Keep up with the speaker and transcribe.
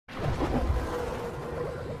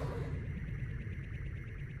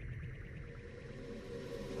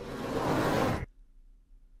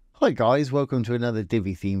Hi guys, welcome to another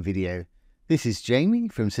Divi theme video. This is Jamie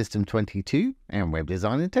from System22 and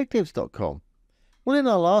webdesignandtechtips.com. Well, in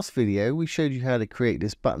our last video we showed you how to create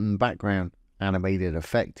this button background animated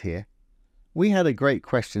effect here. We had a great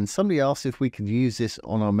question. Somebody asked if we could use this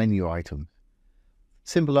on our menu items.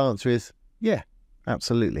 Simple answer is yeah,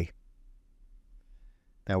 absolutely.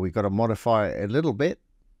 Now we've got to modify it a little bit,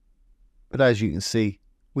 but as you can see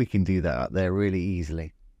we can do that up there really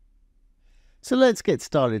easily. So let's get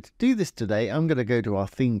started. To do this today, I'm going to go to our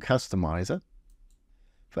theme customizer.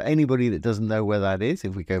 For anybody that doesn't know where that is,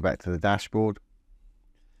 if we go back to the dashboard,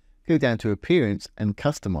 go down to appearance and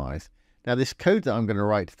customize. Now this code that I'm going to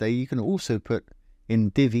write today, you can also put in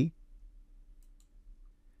Divi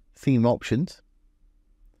theme options.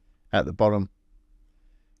 At the bottom,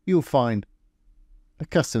 you'll find a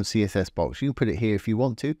custom CSS box. You can put it here if you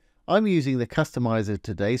want to. I'm using the customizer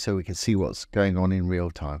today so we can see what's going on in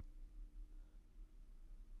real time.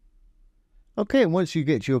 Okay, and once you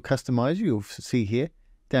get your customizer, you'll see here,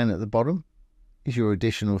 down at the bottom, is your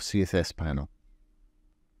additional CSS panel.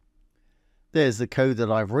 There's the code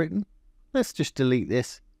that I've written. Let's just delete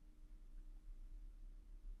this.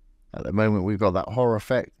 At the moment, we've got that horror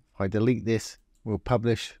effect. If I delete this, we'll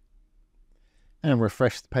publish and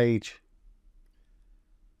refresh the page.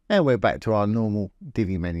 And we're back to our normal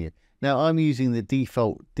Divi menu. Now, I'm using the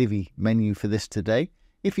default Divi menu for this today.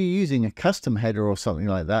 If you're using a custom header or something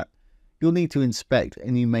like that, you'll need to inspect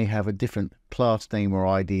and you may have a different class name or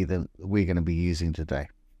ID than we're going to be using today.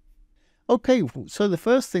 Okay, so the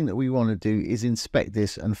first thing that we want to do is inspect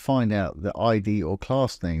this and find out the ID or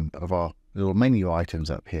class name of our little menu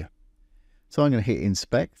items up here. So I'm going to hit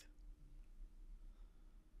inspect.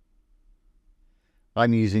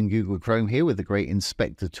 I'm using Google Chrome here with the great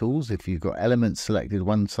inspector tools. If you've got elements selected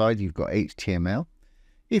one side, you've got HTML.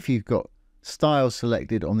 If you've got styles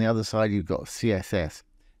selected on the other side, you've got CSS.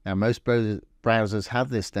 Now, most browsers have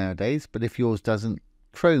this nowadays, but if yours doesn't,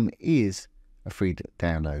 Chrome is a free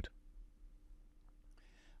download.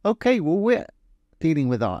 Okay, well, we're dealing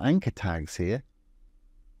with our anchor tags here,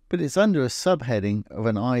 but it's under a subheading of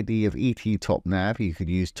an ID of ET top nav. You could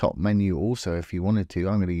use top menu also if you wanted to.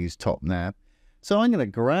 I'm going to use top nav. So I'm going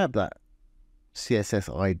to grab that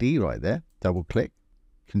CSS ID right there, double click,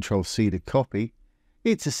 Control C to copy.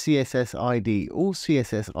 It's a CSS ID. All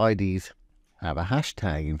CSS IDs have a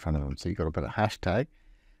hashtag in front of them, so you've got to put a hashtag,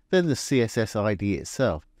 then the CSS ID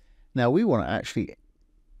itself. Now we want to actually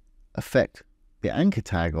affect the anchor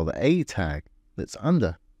tag or the A tag that's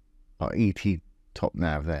under our ET top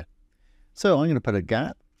nav there. So I'm going to put a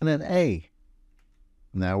gap and an A.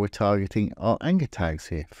 Now we're targeting our anchor tags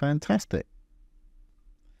here. Fantastic.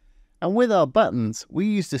 And with our buttons, we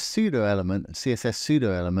use the pseudo element, CSS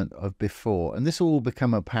pseudo element of before, and this will all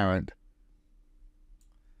become apparent.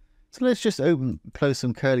 So let's just close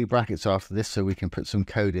some curly brackets after this so we can put some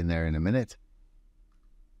code in there in a minute.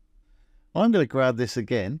 I'm going to grab this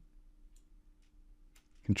again.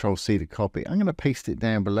 Control C to copy. I'm going to paste it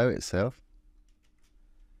down below itself.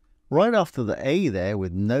 Right after the A there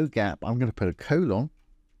with no gap, I'm going to put a colon.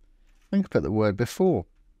 I'm going to put the word before.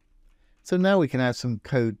 So now we can add some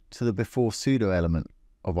code to the before pseudo element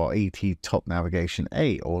of our ET top navigation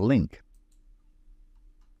A or link.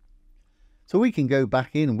 So we can go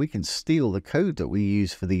back in and we can steal the code that we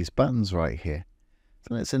use for these buttons right here.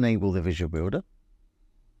 So let's enable the Visual Builder.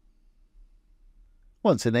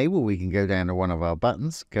 Once enabled, we can go down to one of our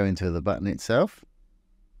buttons, go into the button itself.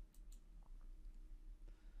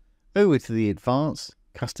 Over to the Advanced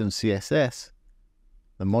Custom CSS,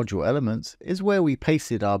 the module elements is where we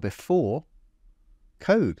pasted our before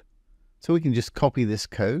code. So we can just copy this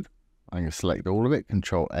code. I'm going to select all of it,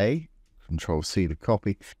 Control A. Control C to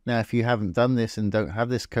copy. Now, if you haven't done this and don't have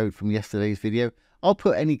this code from yesterday's video, I'll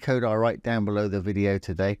put any code I write down below the video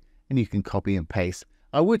today and you can copy and paste.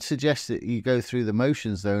 I would suggest that you go through the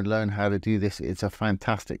motions though and learn how to do this. It's a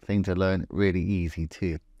fantastic thing to learn, really easy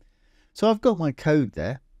too. So I've got my code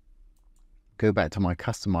there. Go back to my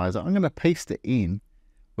customizer. I'm going to paste it in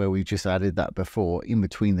where we just added that before in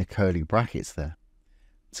between the curly brackets there.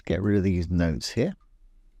 Let's get rid of these notes here.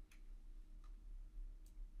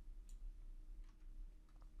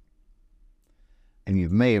 And you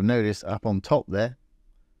may have noticed up on top there,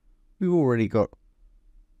 we've already got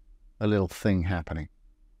a little thing happening.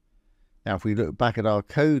 Now, if we look back at our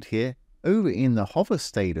code here, over in the hover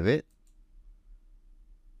state of it,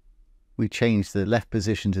 we changed the left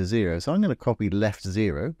position to 0. So I'm going to copy left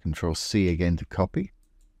 0, Control C again to copy.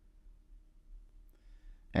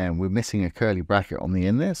 And we're missing a curly bracket on the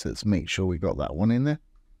end there, so let's make sure we got that one in there.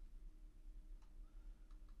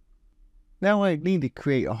 Now I need to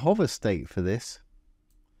create a hover state for this.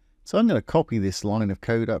 So I'm going to copy this line of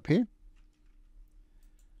code up here.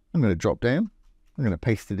 I'm going to drop down. I'm going to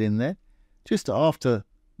paste it in there. Just after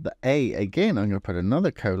the A again, I'm going to put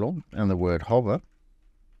another colon and the word hover.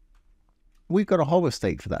 We've got a hover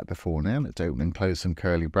state for that before now. Let's open and close some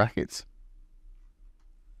curly brackets.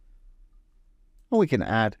 And we can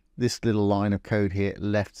add this little line of code here,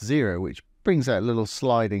 left 0, which brings that little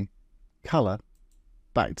sliding color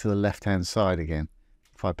back to the left-hand side again.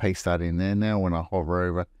 If I paste that in there, now when I hover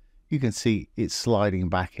over, you can see it's sliding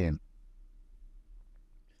back in.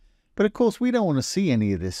 But of course, we don't want to see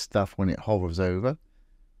any of this stuff when it hovers over.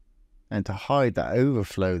 And to hide that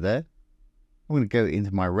overflow there, I'm going to go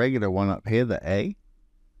into my regular one up here, the A. I'm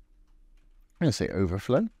going to say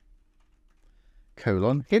overflow,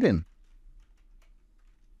 colon, hidden.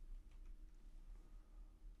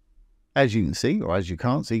 As you can see, or as you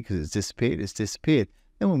can't see because it's disappeared.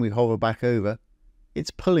 Then when we hover back over,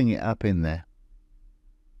 it's pulling it up in there.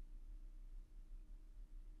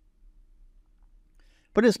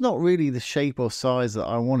 But it's not really the shape or size that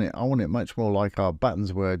I want it. I want it much more like our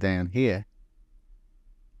buttons were down here,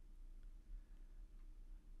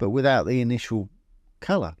 but without the initial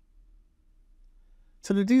color.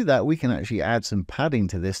 So to do that, we can actually add some padding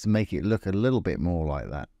to this to make it look a little bit more like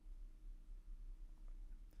that.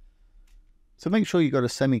 So make sure you've got a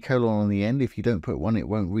semicolon on the end. If you don't put one, it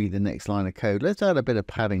won't read the next line of code. Let's add a bit of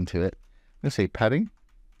padding to it. Let's say padding.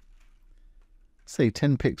 Say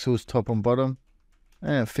 10 pixels top and bottom,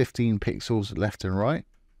 and 15 pixels left and right.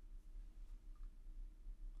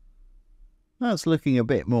 That's looking a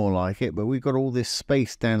bit more like it, but we've got all this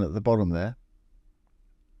space down at the bottom there.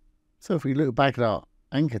 So if we look back at our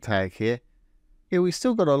anchor tag here, we've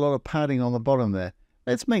still got a lot of padding on the bottom there.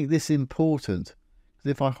 Let's make this important.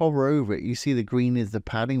 Because if I hover over it, you see the green is the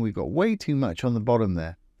padding. We've got way too much on the bottom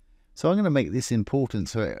there. So I'm going to make this important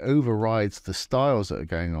so it overrides the styles that are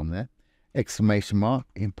going on there. Exclamation mark,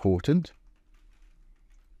 important.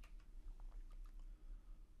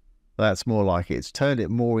 That's more like it. It's turned it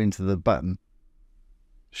more into the button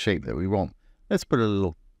shape that we want. Let's put a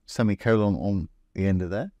little semicolon on the end of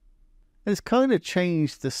there. And it's kind of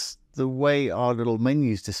changed the way our little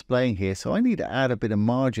menu is displaying here. So I need to add a bit of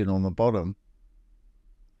margin on the bottom.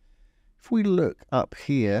 If we look up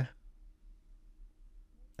here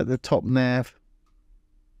at the top nav,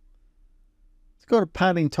 it's got a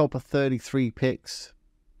padding top of 33 pixels.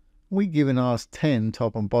 We've given ours 10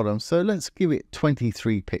 top and bottom, so let's give it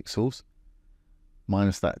 23 pixels,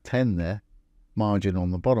 minus that 10 there, margin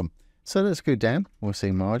on the bottom. So let's go down, we'll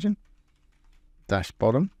say margin, dash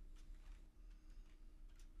bottom,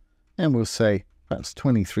 and we'll say that's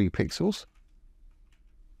 23 pixels.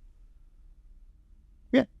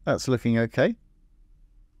 Yeah, that's looking okay.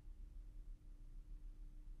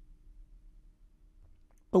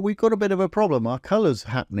 But we've got a bit of a problem. Our color's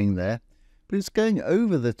happening there, but it's going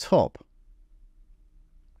over the top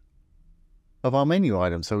of our menu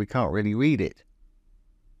item, so we can't really read it.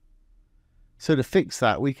 So to fix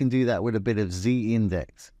that, we can do that with a bit of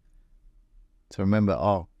z-index. So remember,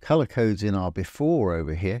 our color code's in our before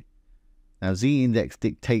over here. Now z-index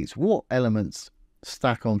dictates what elements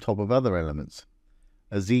stack on top of other elements.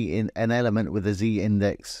 An element with a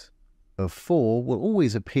z-index of 4 will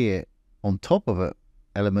always appear on top of an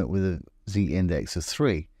element with a z-index of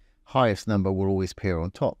 3. Highest number will always appear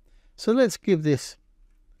on top. So let's give this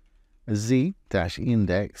a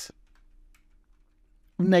z-index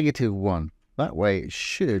of -1. That way it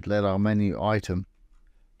should let our menu item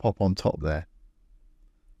pop on top there.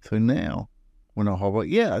 So now when I hover,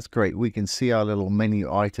 yeah, that's great. We can see our little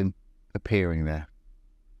menu item appearing there.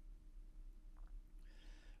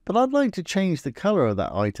 But I'd like to change the color of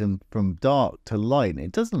that item from dark to light.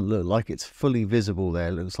 It doesn't look like it's fully visible there.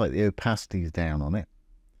 It looks like the opacity is down on it.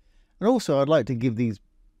 And also I'd like to give these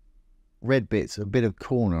red bits a bit of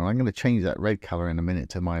corner. I'm going to change that red color in a minute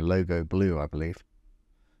to my logo blue, I believe.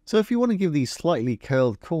 So if you want to give these slightly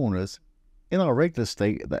curled corners, in our regular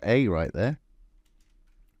state, the A right there,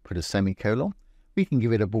 put a semicolon. We can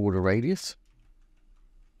give it a border radius.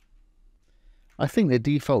 I think the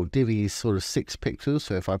default Divi is sort of 6 pixels,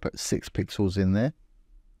 so if I put 6 pixels in there,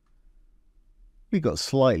 we've got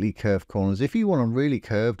slightly curved corners. If you want them really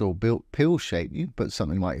curved or built pill shape, you can put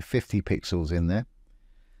something like 50 pixels in there.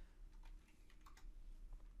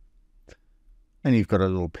 And you've got a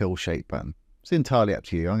little pill shape button. It's entirely up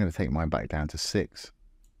to you. I'm going to take mine back down to 6.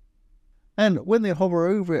 And when they hover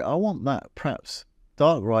over it, I want that perhaps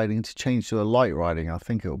dark writing to change to a light writing. I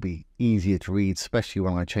think it'll be easier to read, especially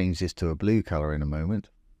when I change this to a blue color in a moment.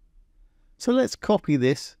 So let's copy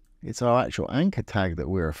this. It's our actual anchor tag that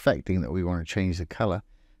we're affecting that we want to change the color.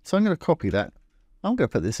 So I'm going to copy that. I'm going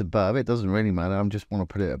to put this above. It doesn't really matter. I just want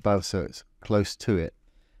to put it above so it's close to it.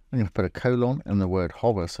 I'm going to put a colon and the word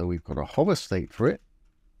hover, so we've got a hover state for it.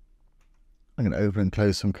 I'm going to open and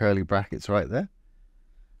close some curly brackets right there.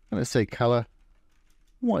 I'm going to say color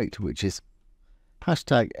white, which is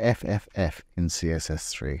hashtag FFF in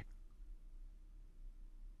CSS3.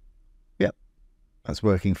 Yep, that's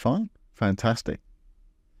working fine. Fantastic.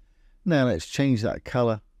 Now let's change that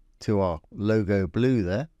color to our logo blue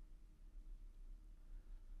there.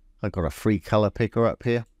 I've got a free color picker up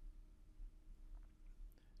here.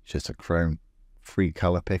 It's just a Chrome free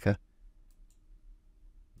color picker.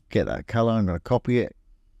 Get that color, I'm going to copy it,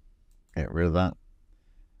 get rid of that.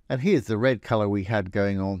 And here's the red color we had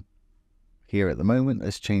going on here at the moment.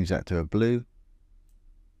 Let's change that to a blue.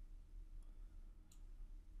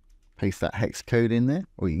 Paste that hex code in there,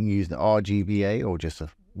 or you can use the RGBA or just a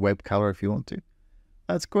web color if you want to.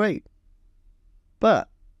 That's great. But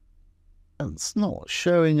it's not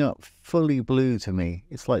showing up fully blue to me.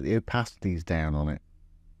 It's like the opacity's down on it.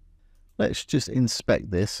 Let's just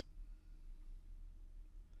inspect this.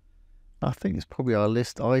 I think it's probably our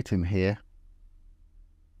list item here.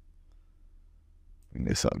 Bring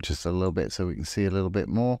this up just a little bit so we can see a little bit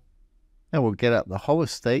more. Now we'll get up the hover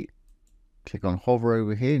state. Click on hover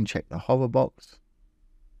over here and check the hover box.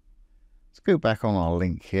 Let's go back on our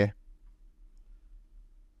link here.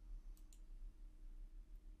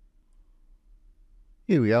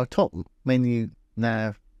 Here we are, top menu,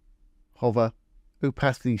 nav, hover,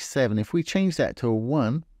 opacity 7. If we change that to a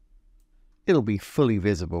 1, it'll be fully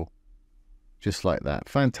visible. Just like that.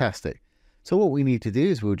 Fantastic. So what we need to do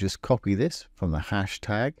is we'll just copy this from the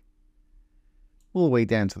hashtag all the way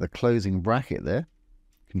down to the closing bracket there.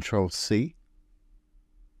 Control C.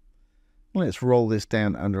 Let's roll this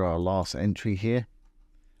down under our last entry here.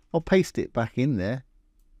 I'll paste it back in there.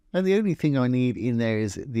 And the only thing I need in there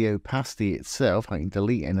is the opacity itself. I can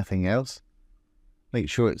delete anything else. Make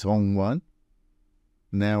sure it's on 1.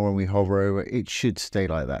 Now when we hover over, it should stay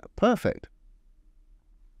like that. Perfect.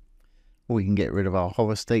 We can get rid of our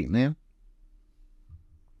hover state now.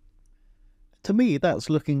 To me, that's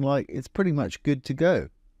looking like it's pretty much good to go.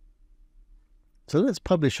 So let's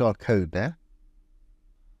publish our code there.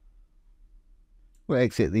 We'll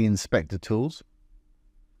exit the inspector tools.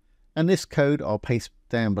 And this code I'll paste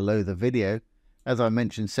down below the video. As I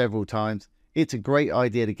mentioned several times, it's a great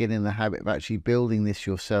idea to get in the habit of actually building this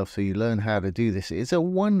yourself so you learn how to do this. It's a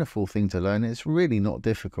wonderful thing to learn. It's really not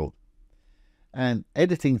difficult. And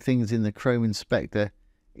editing things in the Chrome Inspector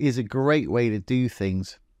is a great way to do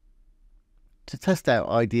things, to test out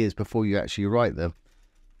ideas before you actually write them.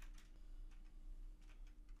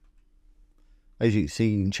 As you can see,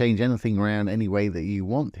 you can change anything around any way that you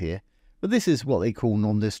want here. But this is what they call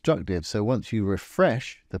non-destructive. So once you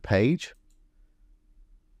refresh the page,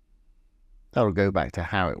 that'll go back to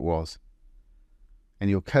how it was. And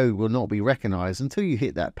your code will not be recognized until you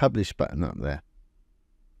hit that publish button up there.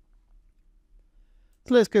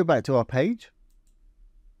 So let's go back to our page.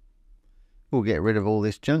 We'll get rid of all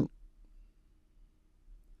this junk.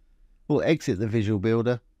 We'll exit the Visual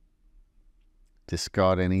Builder.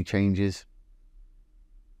 Discard any changes.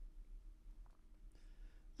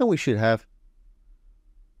 And we should have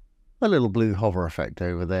a little blue hover effect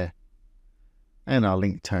over there. And our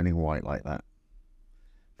link turning white like that.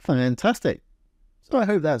 Fantastic. So I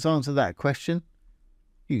hope that's answered that question.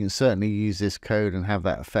 You can certainly use this code and have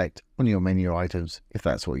that effect on your menu items if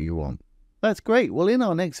that's what you want. That's great. Well, in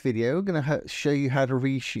our next video, we're going to show you how to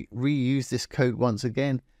reuse this code once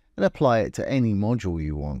again and apply it to any module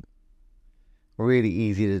you want. Really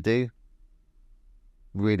easy to do.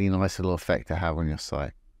 Really nice little effect to have on your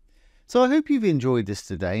site. So I hope you've enjoyed this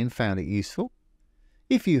today and found it useful.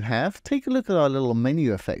 If you have, take a look at our little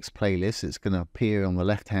menu effects playlist. It's going to appear on the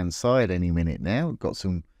left-hand side any minute now. We've got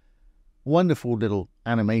some wonderful little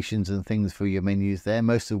animations and things for your menus there,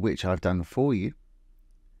 most of which I've done for you.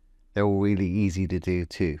 They're all really easy to do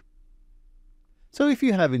too. So if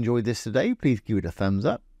you have enjoyed this today, please give it a thumbs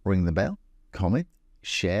up, ring the bell, comment,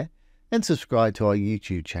 share, and subscribe to our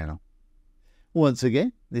YouTube channel. Once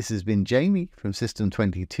again, this has been Jamie from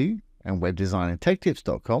System22 and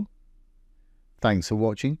webdesignandtechtips.com. Thanks for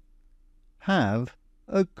watching. Have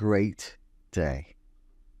a great day.